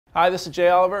Hi, this is Jay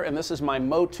Oliver, and this is my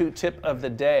MOTU tip of the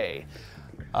day.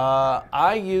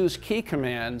 I use key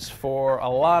commands for a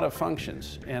lot of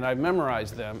functions, and I've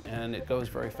memorized them, and it goes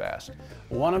very fast.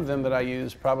 One of them that I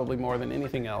use probably more than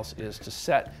anything else is to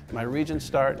set my region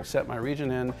start, set my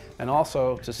region end, and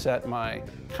also to set my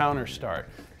counter start.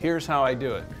 Here's how I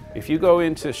do it. If you go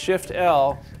into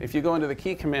Shift-L, if you go into the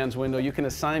key commands window, you can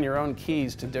assign your own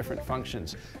keys to different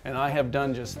functions, and I have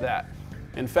done just that.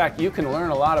 In fact, you can learn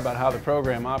a lot about how the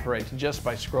program operates just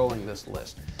by scrolling this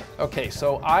list. Okay,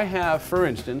 so I have, for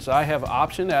instance, I have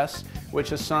Option S,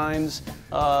 which assigns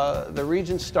the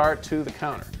region start to the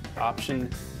counter. Option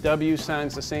W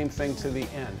assigns the same thing to the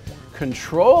end.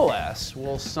 Control S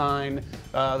will assign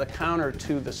the counter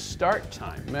to the start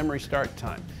time, memory start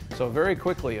time. So very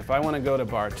quickly, if I want to go to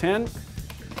bar 10,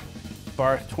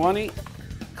 bar 20,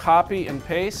 copy and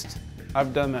paste,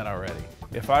 I've done that already.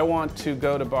 If I want to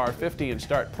go to bar 50 and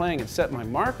start playing and set my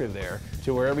marker there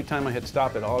to where every time I hit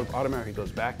stop it automatically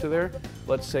goes back to there,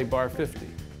 let's say bar 50.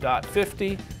 Dot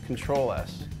 50, Control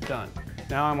S, done.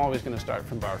 Now I'm always going to start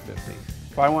from bar 50.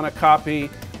 If I want to copy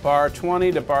bar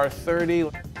 20 to bar 30,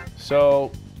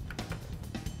 so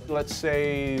let's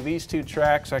say these two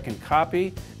tracks I can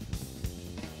copy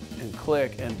and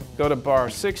click and go to bar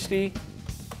 60,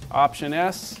 Option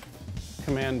S,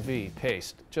 Command V,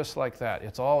 paste, just like that.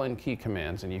 It's all in key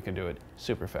commands and you can do it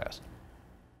super fast.